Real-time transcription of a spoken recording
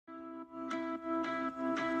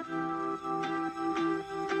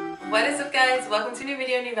What is up, guys? Welcome to a new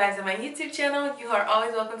video, and you guys on my YouTube channel. You are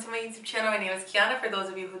always welcome to my YouTube channel. My name is Keionna, for those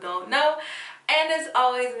of you who don't know. And as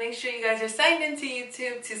always, make sure you guys are signed into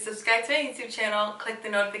YouTube to subscribe to my YouTube channel, click the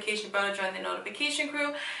notification bell to join the notification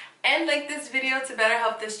crew, and like this video to better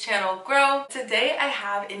help this channel grow. Today I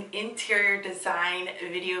have an interior design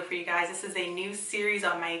video for you guys. This is a new series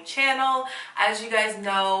on my channel. As you guys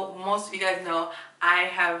know, most of you guys know, I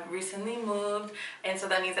have recently moved, and so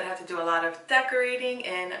that means I have to do a lot of decorating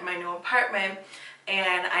in my new apartment.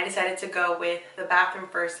 And I decided to go with the bathroom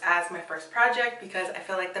first as my first project because I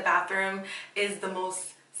feel like the bathroom is the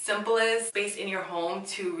most simplest space in your home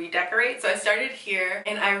to redecorate. So I started here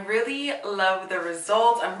and I really love the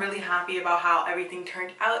results. I'm really happy about how everything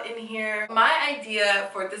turned out in here. My idea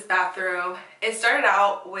for this bathroom, it started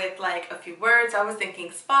out with like a few words. I was thinking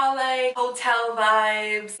spa-like, hotel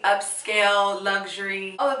vibes, upscale,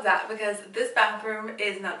 luxury, all of that, because this bathroom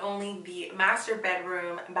is not only the master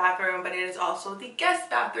bedroom bathroom, but it is also the guest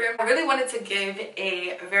bathroom. I really wanted to give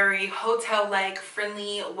a very hotel-like,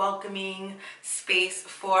 friendly, welcoming space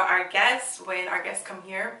for our guests when our guests come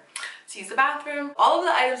here to use the bathroom. All of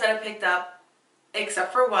the items that I picked up,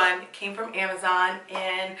 except for one, came from Amazon,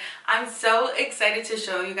 and I'm so excited to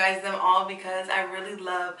show you guys them all because I really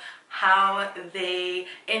love how they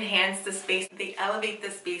enhance the space. They elevate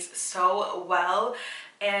the space so well,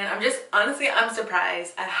 and I'm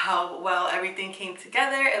surprised at how well everything came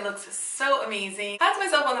together. It looks so amazing. I pat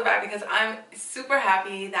myself on the back because I'm super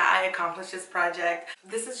happy that I accomplished this project.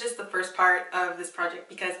 This is just the first part of this project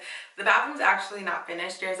because the bathroom's actually not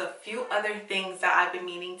finished. There's a few other things that I've been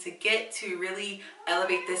meaning to get to really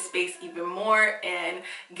elevate this space even more and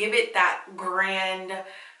give it that grand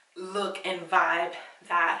look and vibe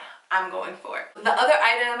that I'm going for. The other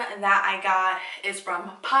item that I got is from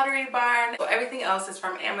Pottery Barn. So everything else is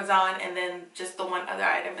from Amazon, and then just the one other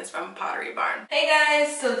item is from Pottery Barn. Hey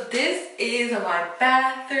guys, so this is my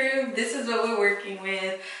bathroom. This is what we're working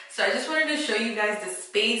with. So I just wanted to show you guys the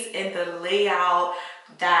space and the layout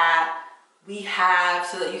that we have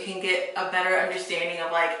so that you can get a better understanding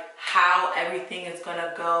of like how everything is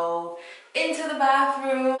gonna go into the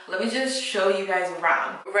bathroom. Let me just show you guys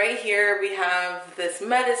around. Right here we have this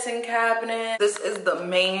medicine cabinet. This is the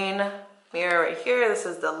main mirror right here. This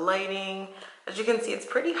is the lighting. As you can see, it's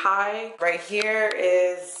pretty high. Right here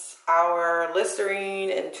is our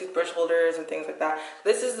Listerine and toothbrush holders and things like that.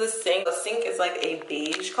 This is the sink. The sink is like a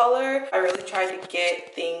beige color. I really tried to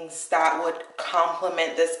get things that would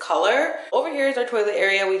complement this color. Over here is our toilet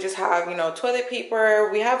area. We just have, you know, toilet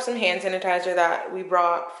paper. We have some hand sanitizer that we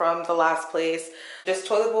brought from the last place. Just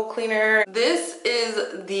toilet bowl cleaner. This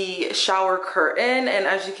is the shower curtain, and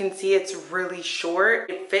as you can see, it's really short.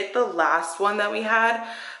 It fit the last one that we had,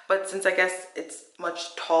 but since I guess it's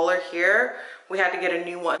much taller here, we had to get a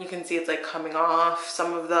new one. You can see it's like coming off.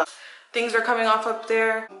 Some of the things are coming off up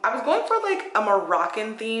there. I was going for like a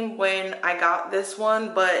Moroccan theme when I got this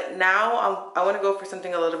one, but now I want to go for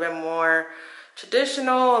something a little bit more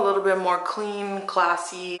traditional, a little bit more clean,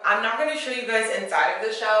 classy. I'm not going to show you guys inside of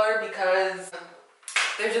the shower because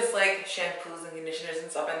there's just like shampoos and conditioners and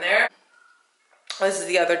stuff in there. This is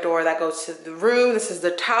the other door that goes to the room. This is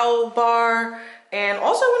the towel bar. And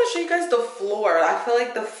also I want to show you guys the floor. I feel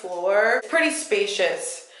like the floor is pretty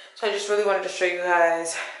spacious. So I just really wanted to show you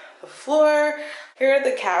guys the floor. Here are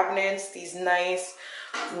the cabinets, these nice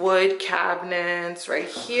wood cabinets right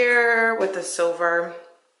here with the silver.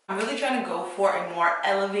 I'm really trying to go for a more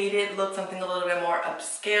elevated look, something a little bit more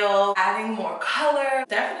upscale, adding more color,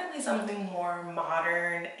 definitely something more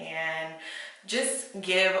modern, and just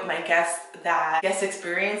give my guests that guest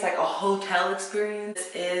experience, like a hotel experience.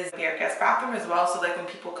 This is their guest bathroom as well, so like when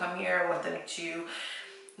people come here, I want them to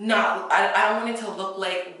I don't want it to look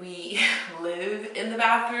like we live in the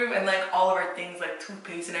bathroom and like all of our things like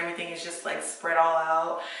toothpaste and everything is just like spread all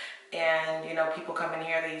out. And you know, people come in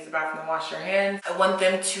here, they use the bathroom and wash their hands. I want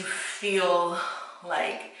them to feel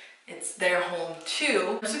like it's their home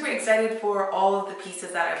too. I'm super excited for all of the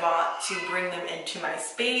pieces that I bought to bring them into my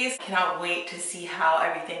space. Cannot wait to see how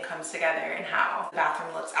everything comes together and how the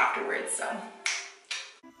bathroom looks afterwards. So.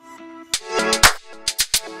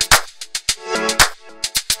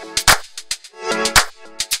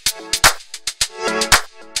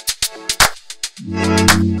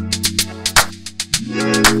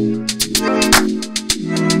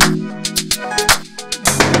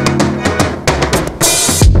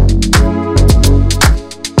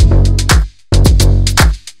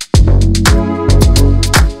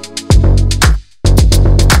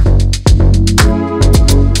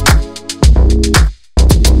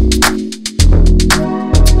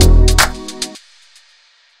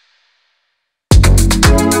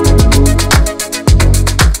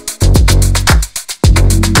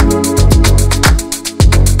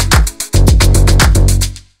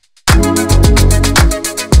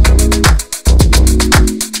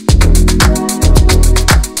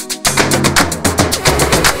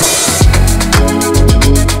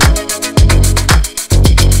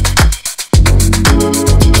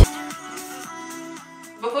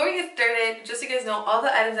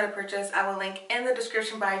 how to purchase, I will link in the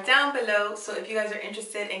description bar down below. So if you guys are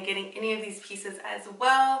interested in getting any of these pieces as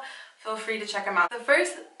well, feel free to check them out. The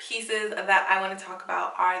first pieces that I want to talk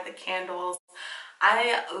about are the candles.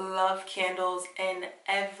 I love candles in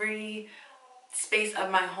every space of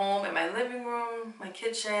my home, in my living room, my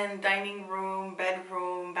kitchen, dining room,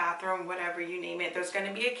 bedroom, bathroom, whatever, you name it. There's going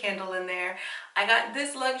to be a candle in there. I got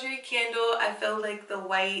this luxury candle. I feel like the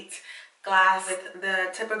white glass with the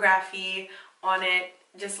typography on it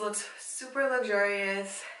just looks super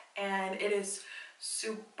luxurious, and it is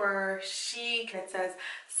super chic. It says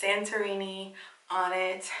Santorini on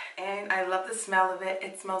it, and I love the smell of it.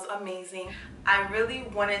 It smells amazing. I really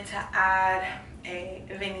wanted to add a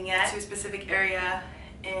vignette to a specific area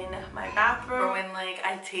in my bathroom for when like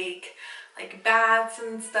I take like baths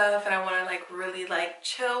and stuff and I want to like really like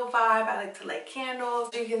chill vibe. I like to light candles.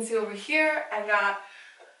 As you can see over here, I got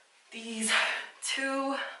these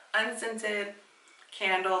two unscented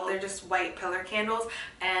candles. They're just white pillar candles,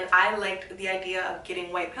 and I liked the idea of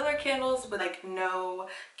getting white pillar candles with like no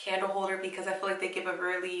candle holder because I feel like they give a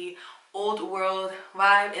really old world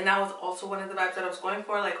vibe, and that was also one of the vibes that I was going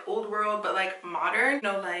for, like old world but like modern, you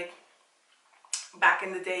know, like back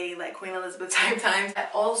in the day, like Queen Elizabeth type times. I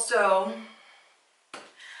also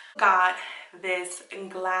got this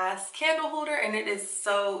glass candle holder, and it is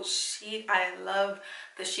so chic. I love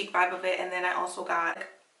the chic vibe of it. And then I also got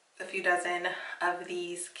a few dozen of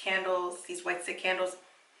these candles, these white stick candles.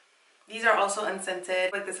 These are also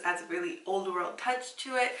unscented. Like, this adds a really old world touch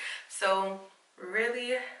to it, so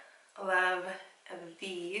really love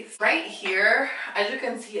these. Right here, as you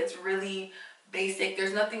can see, it's really basic.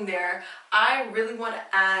 There's nothing there. I really want to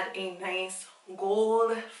add a nice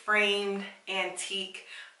gold framed antique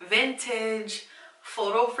vintage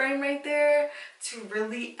photo frame right there to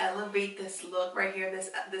really elevate this look right here,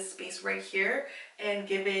 this space right here, and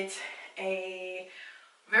give it a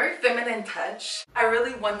very feminine touch. I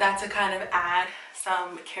really want that to kind of add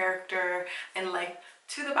some character and like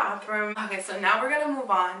to the bathroom. Okay, so now we're gonna move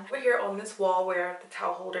on. Over here on this wall where the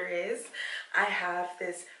towel holder is, I have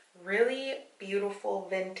this really beautiful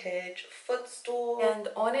vintage footstool, and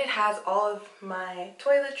on it has all of my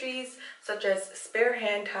toiletries such as spare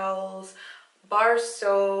hand towels, bar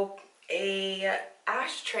soap, a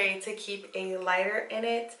ashtray to keep a lighter in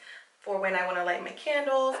it for when I want to light my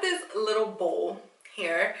candles. This little bowl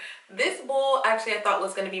here. This bowl actually I thought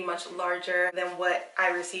was going to be much larger than what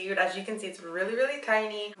I received. As you can see, it's really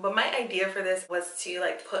tiny, but my idea for this was to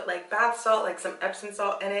like put like bath salt, like some Epsom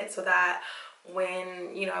salt in it, so that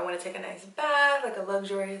when, you know, I want to take a nice bath, like a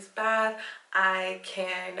luxurious bath, I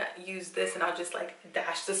can use this and I'll just like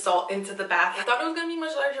dash the salt into the bath. I thought it was gonna be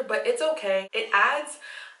much larger, but it's okay. It adds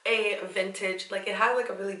a vintage, like it has like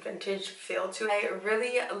a really vintage feel to it. I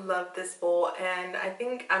really love this bowl, and I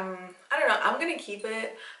think I don't know, I'm gonna keep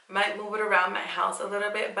it. Might move it around my house a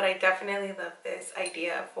little bit, but I definitely love this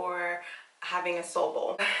idea for having a soul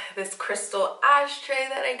bowl. This crystal ashtray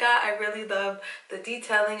that I got, I really love the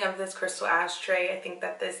detailing of this crystal ashtray. I think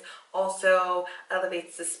that this also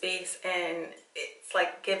elevates the space, and it's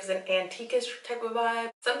like gives an antique-ish type of vibe.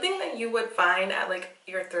 Something that you would find at like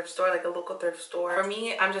your thrift store, like a local thrift store. For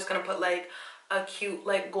me, I'm just gonna put like a cute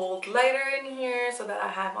like gold lighter in here so that I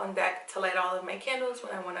have on deck to light all of my candles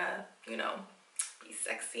when I wanna, you know, be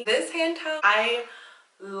sexy. This hand towel, I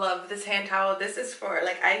love this hand towel. This is for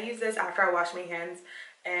like, I use this after I wash my hands,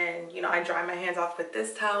 and you know, I dry my hands off with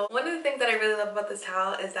this towel. One of the things that I really love about this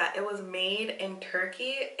towel is that it was made in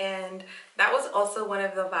Turkey, and that was also one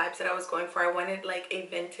of the vibes that I was going for. I wanted like a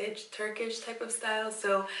vintage Turkish type of style,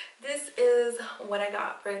 so this is what I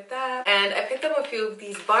got for that. And I picked up a few of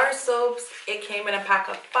these bar soaps. It came in a pack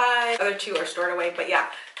of 5. The other 2 are stored away, but yeah,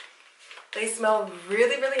 they smell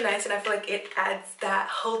really nice, and I feel like it adds that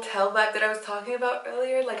hotel vibe that I was talking about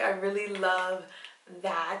earlier. Like, I really love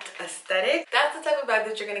that aesthetic. That's the type of vibe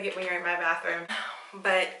that you're gonna get when you're in my bathroom.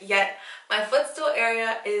 But yet my footstool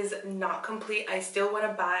area is not complete. I still want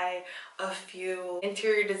to buy a few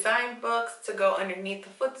interior design books to go underneath the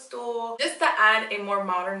footstool just to add a more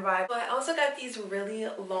modern vibe. But I also got these really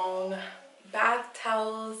long bath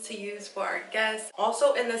towels to use for our guests.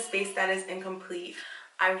 Also, in the space that is incomplete,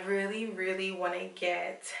 I really want to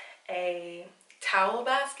get a towel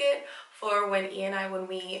basket for when when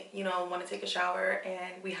we, you know, want to take a shower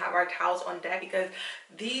and we have our towels on deck, because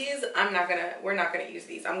these we're not gonna use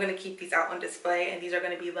these. I'm gonna keep these out on display, and these are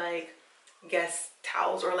gonna be like guest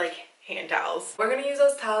towels or like hand towels. We're gonna use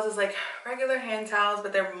those towels as like regular hand towels,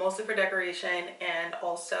 but they're mostly for decoration. And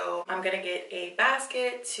also I'm gonna get a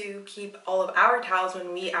basket to keep all of our towels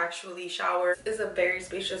when we actually shower. This is a very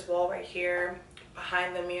spacious wall right here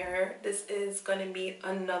behind the mirror. This is going to be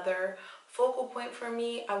another focal point for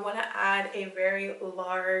me. I want to add a very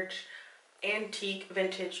large antique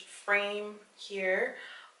vintage frame here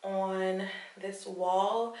on this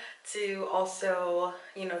wall to also,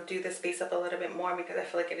 you know, do the space up a little bit more, because I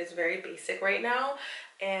feel like it is very basic right now.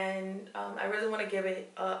 And I really want to give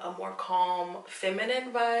it a more calm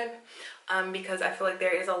feminine vibe, because I feel like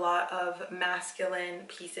there is a lot of masculine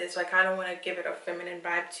pieces, so I kind of want to give it a feminine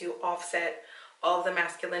vibe to offset all of the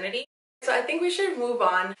masculinity. So I think we should move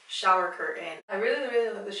on. Shower curtain. I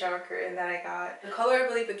really love the shower curtain that I got. The color I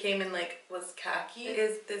believe it came in like was khaki. It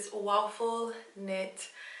is this waffle knit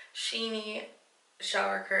sheeny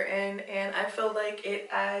shower curtain, and I feel like it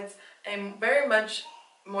adds a very much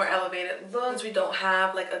more elevated look. Since we don't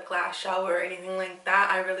have like a glass shower or anything like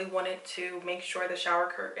that, I really wanted to make sure the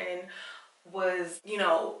shower curtain was, you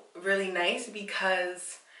know, really nice,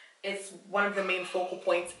 because it's one of the main focal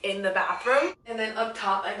points in the bathroom. And then up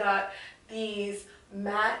top I got these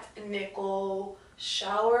matte nickel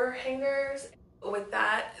shower hangers. With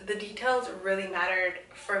that, the details really mattered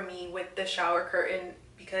for me with the shower curtain,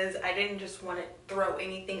 because I didn't just want to throw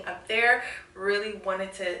anything up there. Really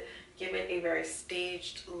wanted to give it a very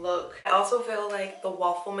staged look. I also feel like the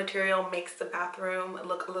waffle material makes the bathroom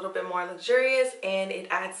look a little bit more luxurious, and it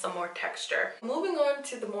adds some more texture. Moving on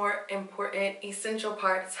to the more important essential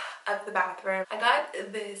parts of the bathroom, I got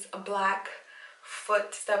this black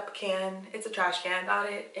footstep can. It's a trash can. I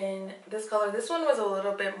got it in this color. This one was a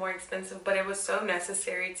little bit more expensive, but it was so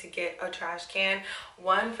necessary to get a trash can.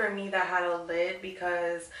 One for me that had a lid,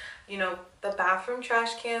 because, you know, the bathroom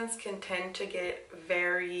trash cans can tend to get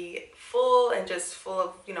very full and just full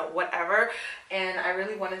of, you know, whatever. And I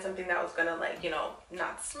really wanted something that was gonna, like, you know,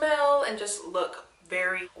 not smell and just look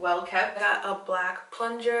very well kept. I got a black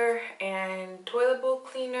plunger and toilet bowl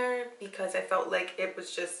cleaner because I felt like it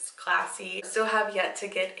was just classy. Still have yet to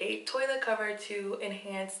get a toilet cover to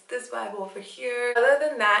enhance this vibe over here. Other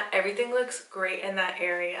than that, everything looks great in that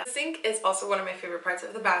area. The sink is also one of my favorite parts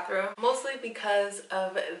of the bathroom, mostly because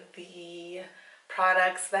of the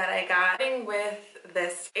products that I got. With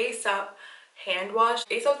this Aesop hand wash.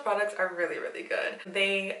 Aesop's products are really good.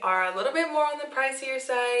 They are a little bit more on the pricier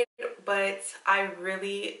side, but I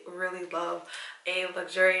really love a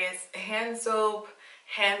luxurious hand soap,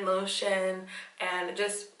 hand lotion, and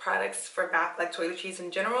just products for bath, like toiletries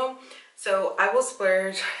in general. So I will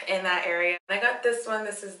splurge in that area. I got this one.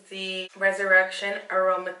 This is the Resurrection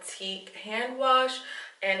Aromatique hand wash,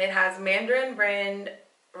 and it has mandarin brand,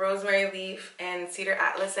 rosemary leaf, and cedar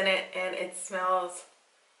atlas in it, and it smells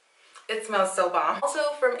so bomb. Also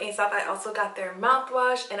from Aesop, I also got their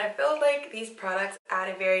mouthwash, and I feel like these products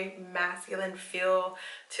add a very masculine feel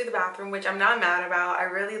to the bathroom, which I'm not mad about. I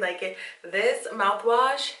really like it. This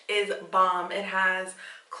mouthwash is bomb. It has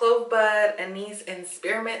clove bud, anise, and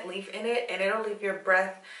spearmint leaf in it, and it'll leave your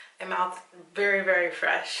breath and mouth very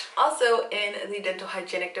fresh. Also in the dental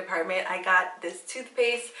hygienic department, I got this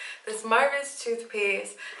toothpaste, this Marvis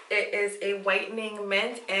toothpaste. It is a whitening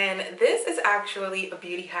mint, and this is actually a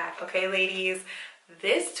beauty hack, okay ladies?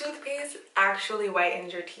 This toothpaste actually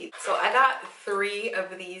whitens your teeth. So I got 3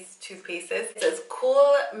 of these toothpastes. It says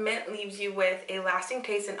cool mint leaves you with a lasting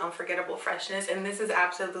taste and unforgettable freshness, and this is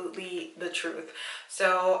absolutely the truth.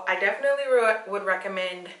 So I definitely would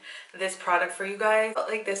recommend this product for you guys.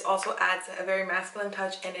 Like, this also adds a very masculine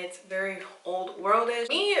touch, and it's very old worldish.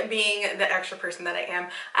 Me being the extra person that I am,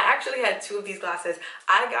 I actually had 2 of these glasses.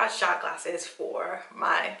 I got shot glasses for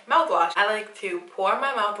my mouthwash. I like to pour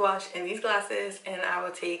my mouthwash in these glasses, and I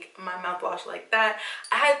will take my mouthwash like that.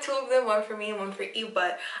 I had 2 of them, one for me and one for you,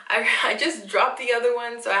 but I just dropped the other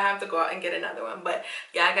one, so I have to go out and get another one. But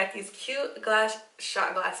yeah, I got these cute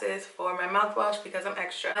shot glasses for my mouthwash because I'm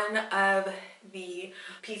extra. One of the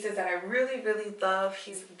pieces that I really love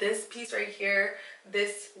is this piece right here.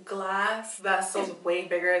 This glass vessel is way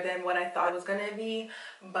bigger than what I thought it was gonna be,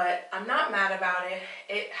 but I'm not mad about it.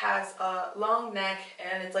 It has a long neck,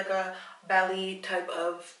 and it's like a belly type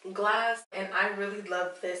of glass, and I really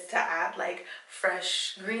love this to add like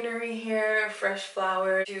fresh greenery here, fresh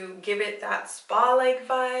flowers, to give it that spa-like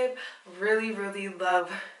vibe. Really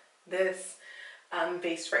love this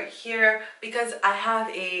vase right here, because I have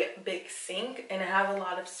a big sink and I have a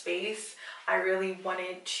lot of space. I really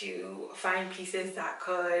wanted to find pieces that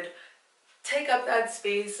could take up that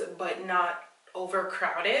space but not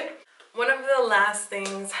overcrowded. One of the last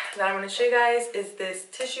things that I'm going to show you guys is this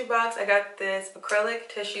tissue box. I got this acrylic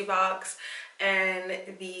tissue box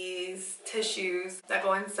and these tissues that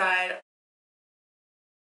go inside.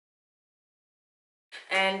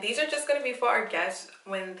 And these are just going to be for our guests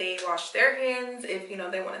when they wash their hands, if, you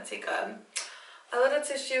know, they want to take a a little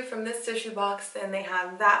tissue from this tissue box, then they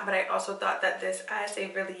have that, but I also thought that this adds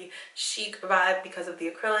a really chic vibe because of the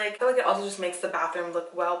acrylic. I feel like it also just makes the bathroom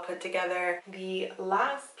look well put together. The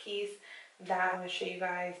last piece that I'm going to show you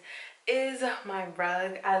guys is my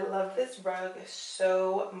rug. I love this rug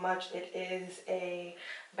so much. It is a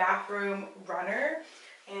bathroom runner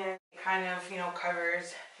and it kind of, you know,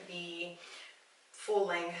 covers the full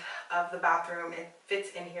length of the bathroom. It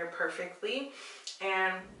fits in here perfectly,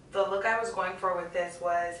 and the look I was going for with this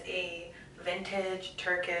was a vintage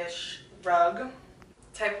Turkish rug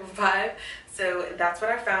type of vibe. So that's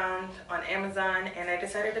what I found on Amazon, and I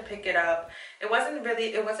decided to pick it up. It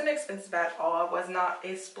wasn't expensive at all. It was not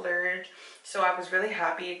a splurge, so I was really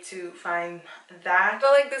happy to find that. I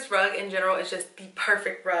feel like this rug in general is just the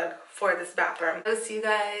perfect rug for this bathroom. I'll see you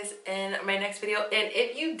guys in my next video, and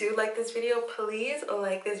if you do like this video, please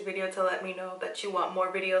like this video to let me know that you want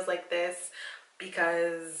more videos like this,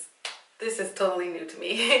 because this is totally new to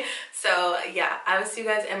me. So yeah, I will see you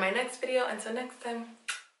guys in my next video. Until next time.